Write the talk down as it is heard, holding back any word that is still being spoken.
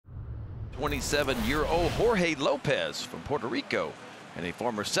27-year-old Jorge Lopez from Puerto Rico and a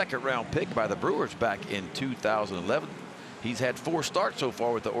former second-round pick by the Brewers back in 2011. He's had 4 starts so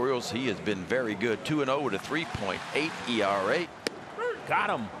far with the Orioles. He has been very good. 2-0 with a 3.8 ERA. Got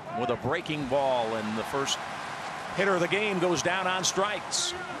him with a breaking ball, and the first hitter of the game goes down on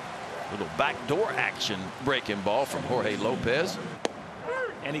strikes. Little backdoor action breaking ball from Jorge Lopez.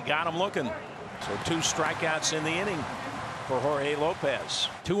 And he got him looking. So 2 strikeouts in the inning for Jorge Lopez.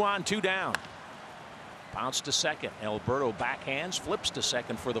 2 on, 2 down. Bounce to second. Alberto backhands, flips to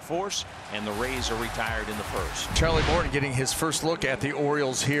second for the force, and the Rays are retired in the first. Charlie Morton getting his first look at the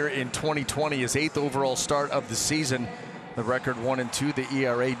Orioles here in 2020, his 8th overall start of the season. The record 1-2, the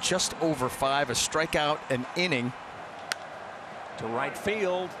ERA just over 5, a strikeout an inning. To right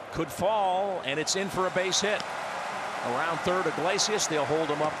field, could fall, and it's in for a base hit. Around third, Iglesias, they'll hold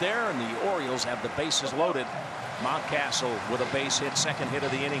him up there, and the Orioles have the bases loaded. Mountcastle with a base hit, second hit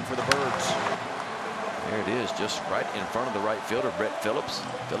of the inning for the Birds. There it is, just right in front of the right fielder, Brett Phillips.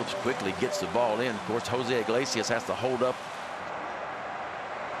 Phillips quickly gets the ball in. Of course, Jose Iglesias has to hold up.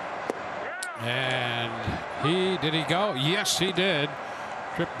 And did he go? Yes, he did.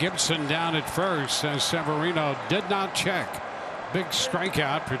 Trip Gibson down at first as Severino did not check. Big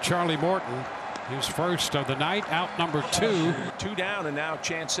strikeout for Charlie Morton. His first of the night, out number 2. 2 down, and now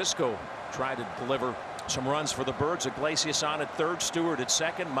Francisco tried to deliver some runs for the Birds. Iglesias on at third, Stewart at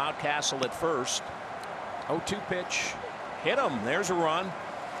second, Mountcastle at first. 0-2 pitch, hit him. There's a run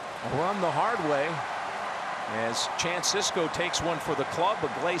the hard way as Francisco takes one for the club.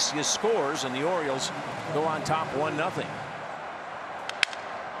 Iglesias scores, and the Orioles go on top 1-0.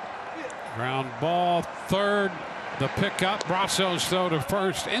 Ground ball, third. The pickup. Brasso's throw to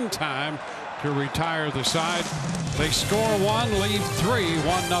first in time to retire the side. They score 1, lead 3,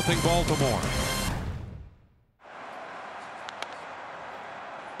 1-0 Baltimore.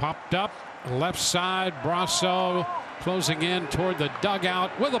 Popped up left side. Brasso closing in toward the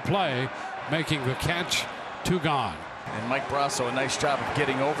dugout with a play, making the catch. 2 gone. And Mike Brasso, a nice job of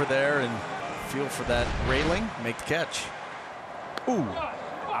getting over there and feel for that railing, make the catch. Ooh,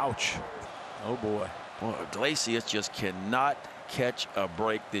 ouch. Oh boy. Well, Iglesias just cannot catch a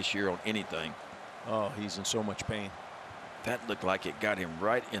break this year on anything. Oh, he's in so much pain. That looked like it got him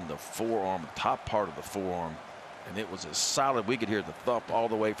right in the forearm, top part of the forearm. And it was as solid. We could hear the thump all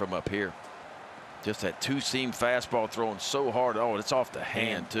the way from up here. Just that 2-seam fastball throwing so hard. Oh, it's off the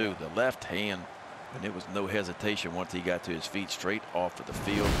hand too, the left hand. And it was no hesitation once he got to his feet, straight off of the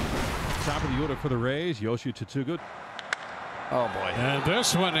field. Top of the order for the Rays, Yoshi Tsutsugo. Oh boy. And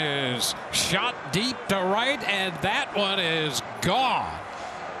this one is shot deep to right, and that one is gone.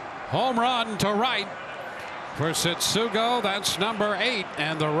 Home run to right for Tsutsugo. That's number 8,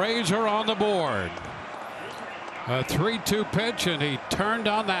 and the Rays are on the board. A 3-2 pitch, and he turned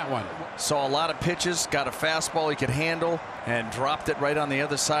on that one. Saw a lot of pitches, got a fastball he could handle, and dropped it right on the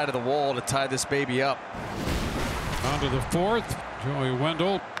other side of the wall to tie this baby up. On to the 4th, Joey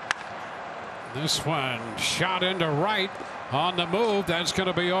Wendell. This one shot into right on the move. That's going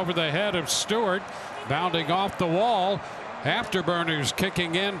to be over the head of Stewart, bounding off the wall. Afterburners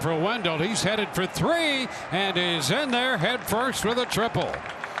kicking in for Wendell. He's headed for 3 and is in there head first with a triple.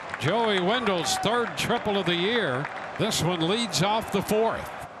 Joey Wendell's 3rd triple of the year. This one leads off the 4th.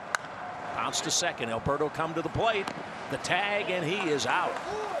 Bounce to second. Alberto come to the plate. The tag, and he is out.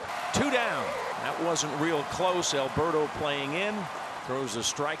 2 down. That wasn't real close. Alberto playing in. Throws a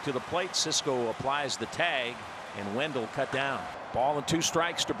strike to the plate. Cisco applies the tag, and Wendell cut down. Ball and 2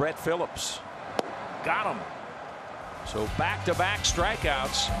 strikes to Brett Phillips. Got him. So back-to-back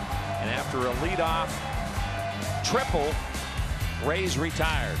strikeouts. And after a leadoff triple, Rays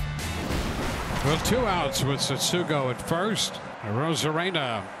retired. Well, 2 outs with Tsutsugo at first.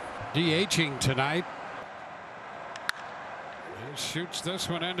 Arozarena DHing tonight. He shoots this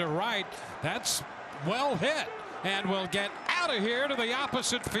one into right. That's well hit, and will get out of here to the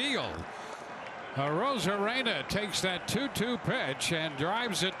opposite field. Arozarena takes that 2-2 pitch and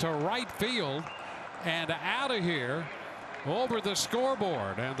drives it to right field and out of here over the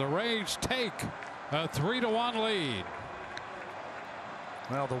scoreboard, and the Rays take a 3-1 lead.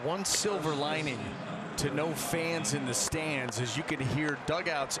 Well, the one silver lining to no fans in the stands is you could hear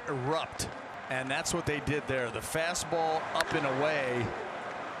dugouts erupt, and that's what they did there. The fastball up and away.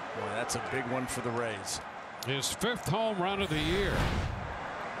 Boy, that's a big one for the Rays. His 5th home run of the year.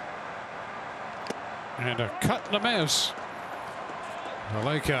 And a cut and a miss.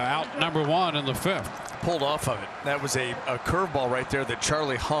 Maleka out number 1 in the 5th. Pulled off of it. That was a curveball right there that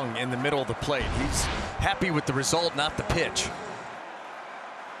Charlie hung in the middle of the plate. He's happy with the result, not the pitch.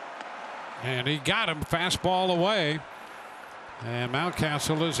 And he got him, fastball away. And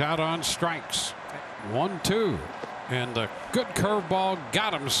Mountcastle is out on strikes. 1-2. And the good curveball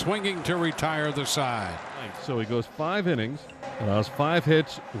got him swinging to retire the side. So he goes 5 innings, allows 5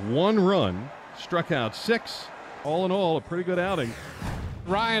 hits, 1 run, struck out 6. All in all, a pretty good outing.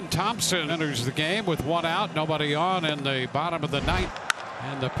 Ryan Thompson enters the game with 1 out, nobody on in the bottom of the 9th.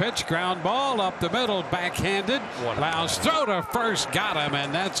 And the pitch, ground ball up the middle, backhanded. Lau's throw to first got him,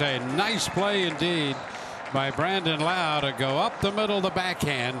 and that's a nice play indeed by Brandon Lau to go up the middle of the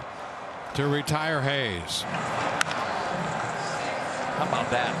backhand to retire Hayes. How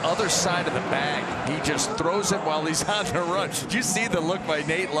about that other side of the bag? He just throws it while he's on the run. Did you see the look by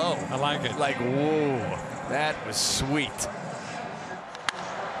Nate Lowe? I like it. Like, whoa, that was sweet.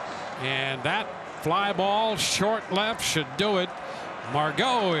 And that fly ball short left should do it.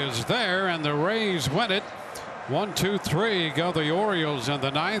 Margot is there, and the Rays win it. 1-2-3 go the Orioles in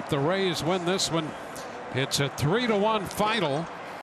the 9th. The Rays win this one. It's a 3-1 final.